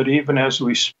out that even as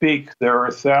we speak, there are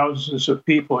thousands of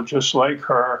people just like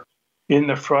her in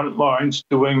the front lines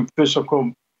doing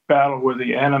physical battle with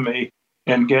the enemy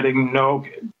and getting no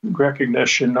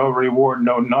recognition, no reward,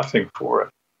 no nothing for it.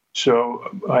 So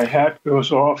my hat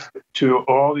goes off to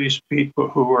all these people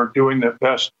who are doing their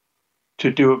best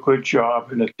to do a good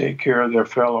job and to take care of their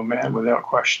fellow man without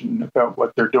question about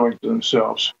what they're doing to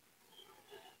themselves.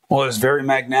 Well, it's very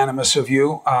magnanimous of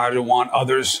you to want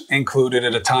others included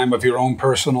at a time of your own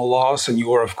personal loss, and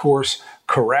you are, of course,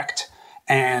 correct.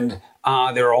 And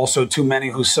there are also too many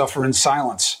who suffer in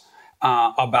silence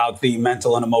about the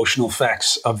mental and emotional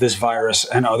effects of this virus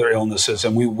and other illnesses.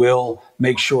 And we will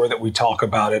make sure that we talk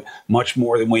about it much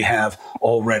more than we have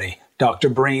already. Dr.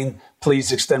 Breen,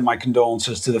 please extend my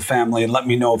condolences to the family and let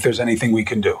me know if there's anything we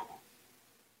can do.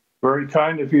 Very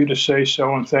kind of you to say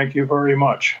so, and thank you very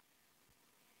much.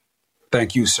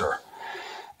 Thank you, sir.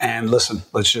 And listen,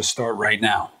 let's just start right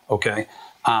now, okay?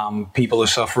 People are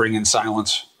suffering in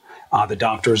silence. The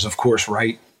doctor is, of course,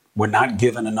 right. We're not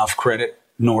given enough credit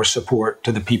nor support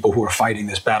to the people who are fighting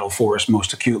this battle for us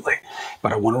most acutely.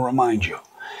 But I want to remind you,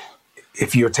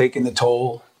 if you're taking the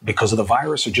toll because of the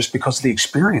virus or just because of the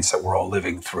experience that we're all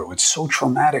living through, it's so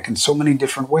traumatic in so many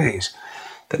different ways.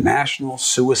 The National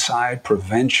Suicide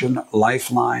Prevention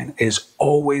Lifeline is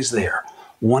always there.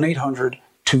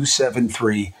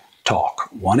 1-800-273-TALK.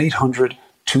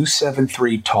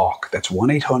 1-800-273-TALK. That's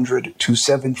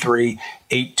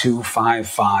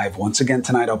 1-800-273-8255. Once again,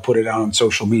 tonight I'll put it out on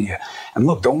social media. And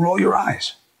look, don't roll your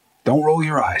eyes. Don't roll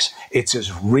your eyes. It's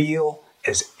as real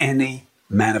as any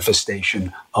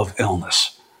manifestation of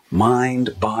illness.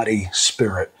 Mind, body,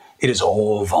 spirit. It is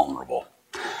all vulnerable.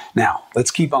 Now,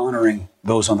 let's keep honoring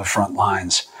those on the front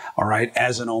lines, all right,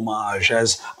 as an homage,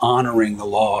 as honoring the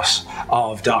loss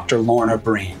of Dr. Lorna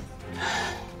Breen.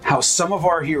 How some of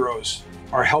our heroes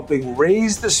are helping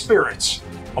raise the spirits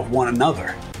of one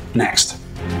another. Next.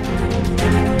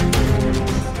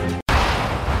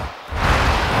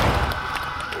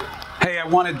 Hey, I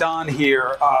wanted Don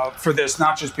here for this,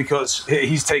 not just because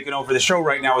he's taking over the show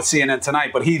right now with CNN Tonight,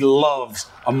 but he loves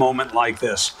a moment like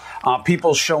this.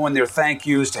 People showing their thank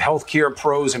yous to healthcare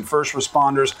pros and first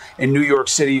responders in New York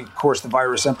City, of course, the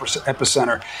virus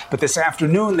epicenter. But this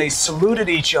afternoon, they saluted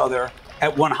each other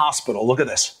at one hospital. Look at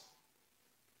this.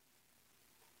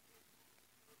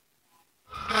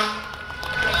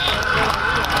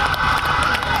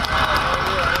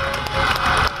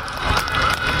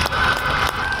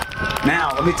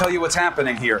 Now, let me tell you what's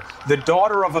happening here. The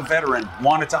daughter of a veteran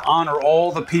wanted to honor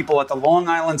all the people at the Long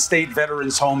Island State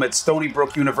Veterans Home at Stony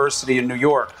Brook University in New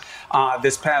York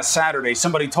this past Saturday.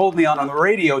 Somebody told me on the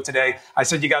radio today, I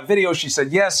said, you got video? She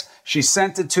said, yes. She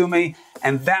sent it to me.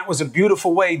 And that was a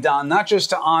beautiful way, Don, not just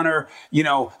to honor,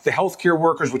 the healthcare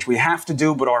workers, which we have to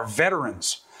do, but our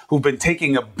veterans who've been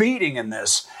taking a beating in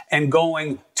this and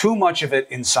going too much of it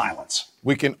in silence.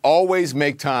 We can always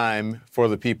make time for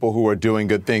the people who are doing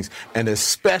good things, and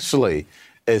especially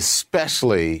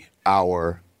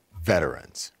our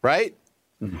veterans, right?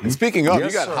 Mm-hmm. And speaking of, you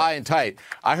got high and tight.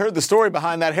 I heard the story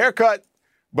behind that haircut,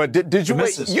 but did you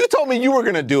wait? You told me you were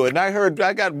going to do it, and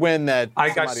I got wind that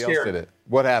somebody else did it.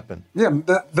 What happened? Yeah,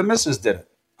 the missus did it.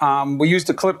 We used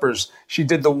the clippers. She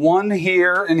did the 1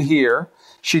 here and here.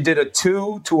 She did a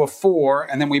 2 to a 4,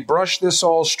 and then we brushed this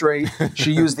all straight.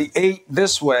 She used the 8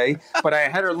 this way, but I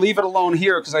had her leave it alone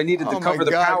here because I needed to cover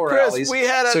the power Chris, alleys. We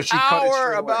had an so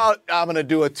hour about, I'm going to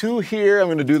do a 2 here, I'm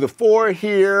going to do the 4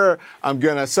 here, I'm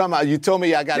going to somehow, you told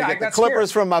me I got to get the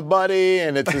clippers from my buddy,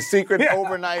 and it's a secret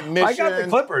overnight mission. I got the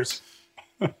clippers.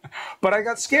 But I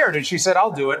got scared, and she said,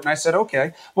 I'll do it. And I said,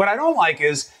 okay. What I don't like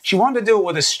is she wanted to do it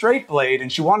with a straight blade,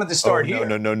 and she wanted to start here.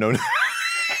 No.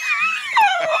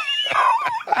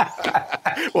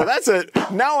 Well, that's it.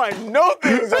 Now I know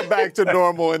things are back to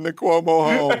normal in the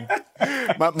Cuomo home.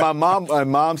 My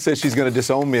mom says she's going to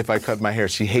disown me if I cut my hair.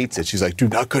 She hates it. She's like, do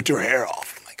not cut your hair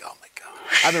off. I'm like, oh, my God.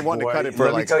 I've been wanting to cut it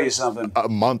for let me tell you something. A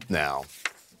month now.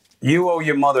 You owe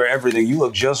your mother everything. You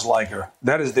look just like her.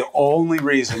 That is the only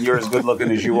reason you're as good looking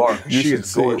as you are. She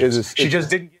is gorgeous. She just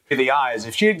didn't give you the eyes.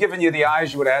 If she had given you the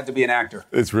eyes, you would have had to be an actor.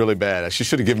 It's really bad. She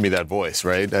should have given me that voice,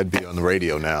 right? I'd be on the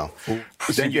radio now.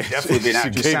 Then you'd definitely be an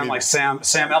actor. You sound like Sam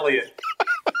Elliott.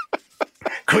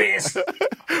 Chris.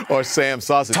 Or Sam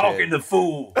Sausage. Talking the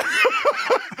fool.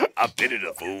 I pitied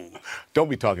a fool. Don't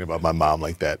be talking about my mom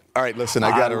like that. All right, listen,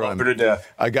 I got to run. I love her to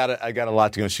death. I got a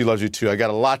lot to go. She loves you too. I got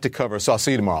a lot to cover. So I'll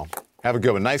see you tomorrow. Have a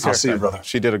good one. Nice haircut. I'll see you, brother.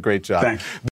 She did a great job. Thanks.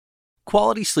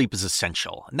 Quality sleep is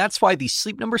essential, and that's why the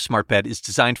Sleep Number Smart Bed is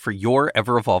designed for your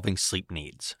ever-evolving sleep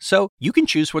needs. So you can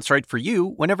choose what's right for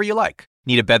you whenever you like.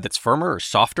 Need a bed that's firmer or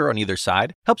softer on either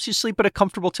side? Helps you sleep at a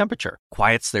comfortable temperature.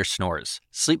 Quiets their snores.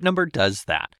 Sleep Number does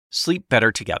that. Sleep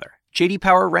better together. J.D.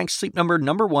 Power ranks Sleep Number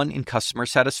 #1 in customer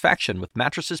satisfaction with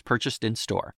mattresses purchased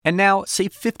in-store. And now,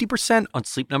 save 50% on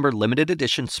Sleep Number Limited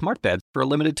Edition smart beds for a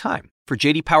limited time. For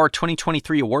J.D. Power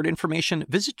 2023 award information,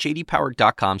 visit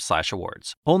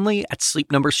jdpower.com/awards. Only at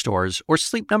Sleep Number stores or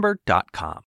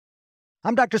sleepnumber.com.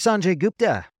 I'm Dr. Sanjay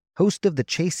Gupta, host of the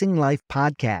Chasing Life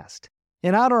podcast.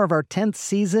 In honor of our 10th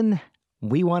season,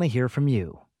 we want to hear from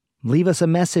you. Leave us a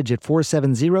message at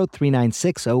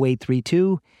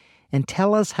 470-396-0832 and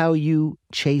tell us how you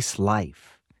chase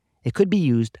life. It could be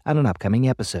used on an upcoming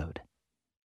episode.